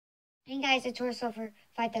Hey guys, it's Torso for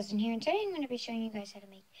 5000 here, and today I'm going to be showing you guys how to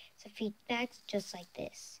make some feed bags just like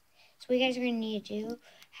this. So what you guys are going to need to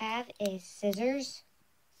is scissors,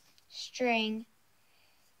 string,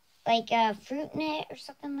 like a fruit knit or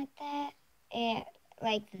something like that, and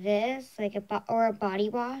like this, like a body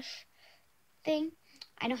wash thing.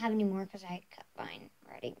 I don't have any more because I cut mine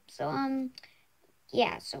already. So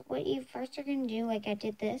yeah. So what you first are going to do, like I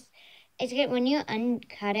did this, is when you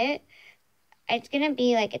uncut it. It's going to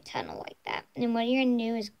be like a tunnel like that. And then what you're going to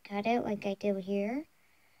do is cut it like I did here.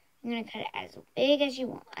 I'm going to cut it as big as you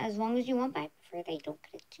want, as long as you want, but I prefer they don't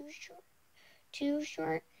cut it too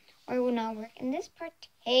short, or it will not work. And this part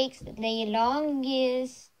takes the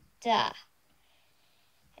longest.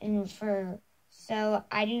 I'm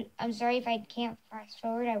sorry if I can't fast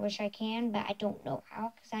forward. I wish I can, but I don't know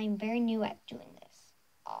how because I'm very new at doing this.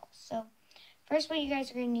 So first what you guys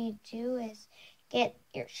are going to need to do is get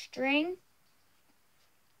your string.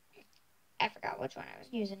 I forgot which one I was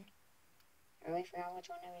using. I really forgot which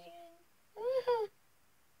one I was using.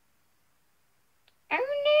 Oh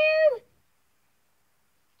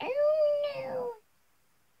no! Oh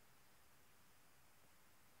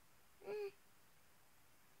no!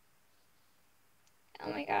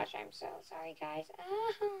 Oh my gosh, I'm so sorry, guys.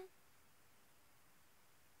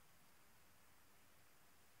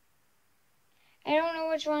 I don't know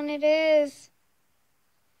which one it is.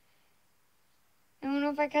 I don't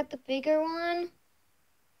know if I cut the bigger one.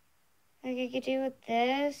 Like I could do with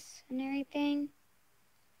this and everything.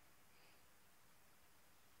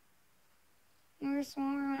 Or a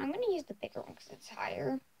smaller one. I'm going to use the bigger one because it's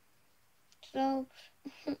higher. So,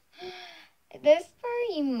 this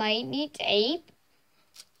part you might need tape.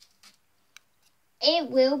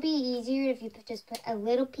 It will be easier if you just put a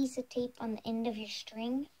little piece of tape on the end of your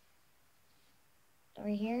string. Over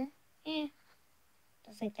here. Yeah.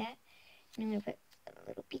 Just like that. And I'm going to put a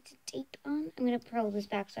little piece of tape on. I'm going to pull this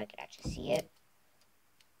back so I can actually see it.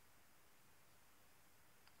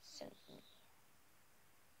 So, yeah.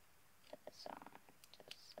 Put this on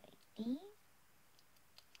just like this.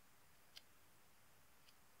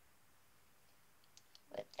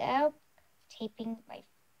 Without taping my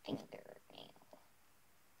fingernail.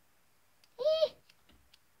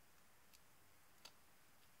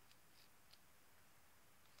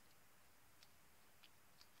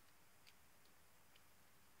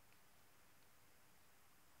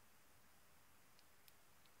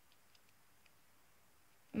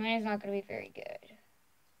 Mine is not going to be very good.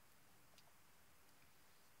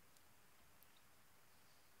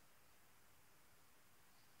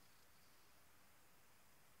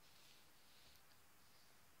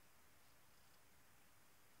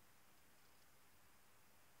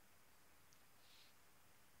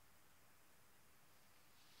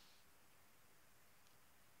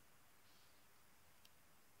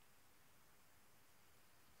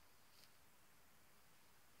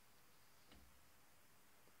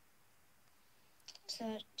 So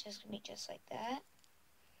it's just going to be just like that.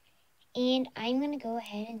 And I'm going to go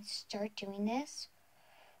ahead and start doing this.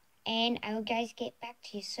 And I will guys get back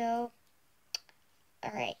to you. So,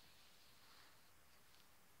 alright.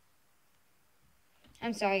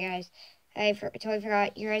 I'm sorry guys. I totally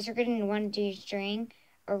forgot. You guys are going to want to do your string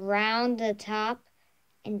around the top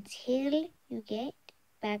until you get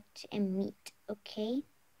back to meet. Okay?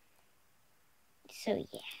 So,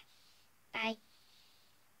 yeah. Bye.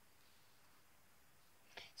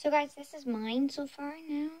 So guys, this is mine so far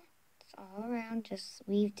now. It's all around, just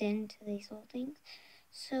weaved into these little things.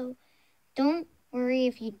 So don't worry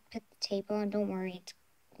if you put the tape on. Don't worry,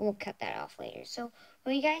 we'll cut that off later. So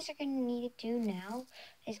what you guys are going to need to do now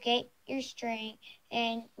is get your string.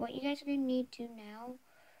 And what you guys are going to need to do now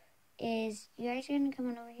is you guys are going to come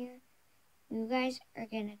on over here. You guys are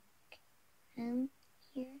going to come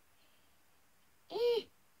here.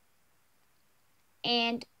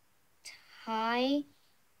 And tie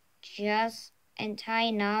tie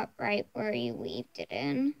a knot right where you weaved it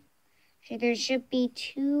in. So there should be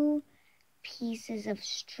 2 pieces of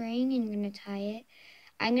string and you're going to tie it.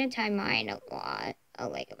 I'm going to tie mine a lot,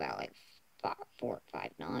 about 4 or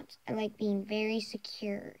 5 knots. I like being very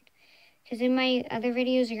secured. Because in my other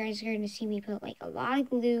videos, you guys are going to see me put a lot of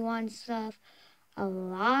glue on stuff, a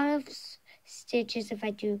lot of stitches if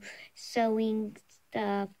I do sewing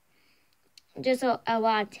stuff, just a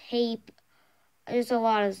lot of tape. There's a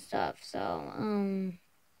lot of stuff, so,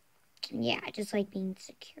 yeah, I just like being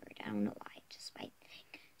secured. I don't know why, just my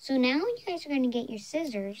thing. So now you guys are going to get your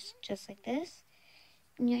scissors, just like this.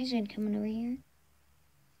 And you guys are going to come on over here.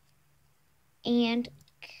 And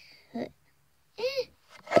cut.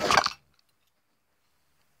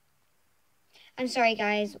 I'm sorry,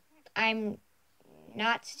 guys. I'm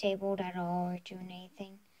not stapled at all or doing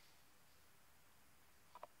anything.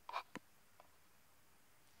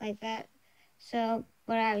 Like that. So,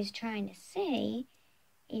 what I was trying to say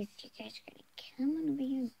is you guys are going to come on over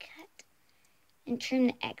here and cut and trim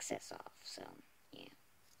the excess off. So, yeah.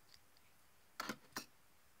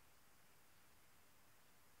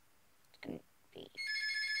 It's going to be...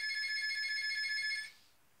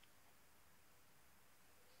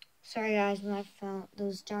 Sorry guys, my phone,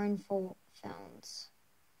 those darn phones,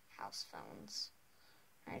 house phones.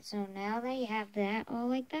 Alright, so now that you have that all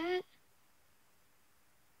like that,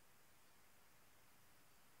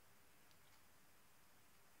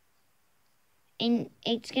 and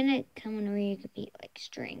it's gonna come on where you could be like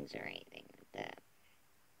strings or anything like that.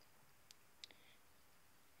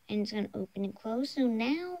 And it's gonna open and close. So now,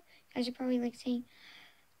 you guys are probably like saying,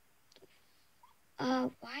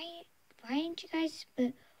 why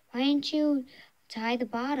didn't you tie the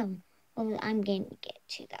bottom? Well, I'm going to get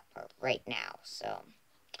to that part right now. So,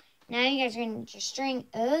 now you guys are going to get your string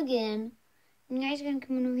again. And you guys are going to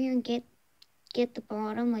come over here and get the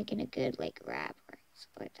bottom, like in a good, like, wrap or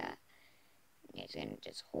stuff like that. You guys are going to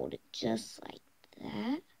just hold it just like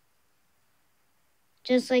that.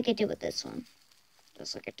 Just like I did with this one.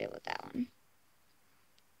 Just like I did with that one.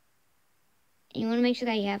 And you want to make sure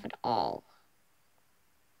that you have it all.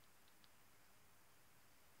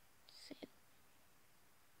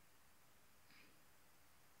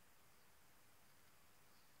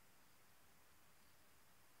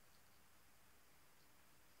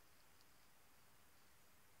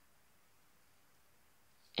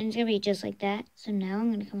 And it's going to be just like that. So now I'm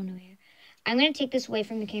going to come on over here. I'm going to take this away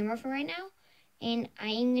from the camera for right now. And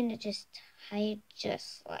I'm going to just tie it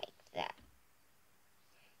just like that.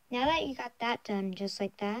 Now that you got that done just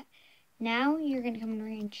like that, now you're going to come over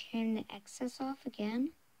here and trim the excess off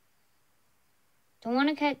again. Don't want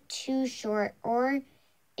to cut too short or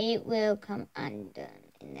it will come undone.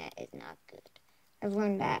 And that is not good. I've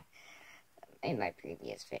learned that in my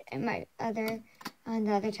previous fit. And the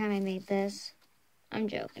other time I made this. I'm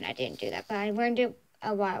joking, I didn't do that, but I learned it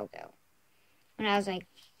a while ago. When I was like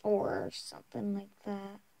 4 or something like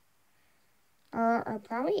that. Or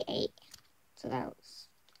probably 8. So that was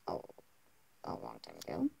a long time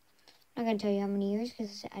ago. I'm not gonna tell you how many years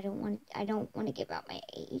because I don't want to give out my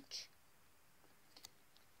age.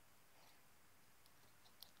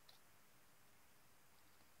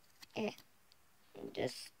 Yeah.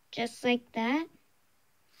 Just like that.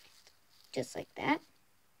 Just like that.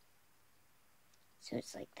 So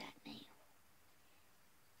it's like that now.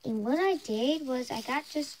 And what I did was I got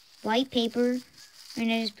just white paper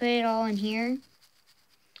and I just put it all in here.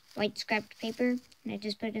 White scrapped paper and I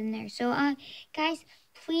just put it in there. So guys,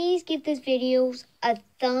 please give this video a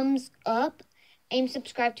thumbs up and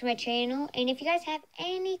subscribe to my channel. And if you guys have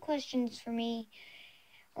any questions for me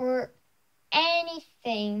or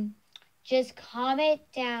anything, just comment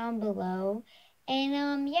down below.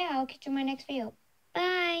 And yeah, I'll catch you in my next video.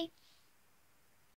 Bye.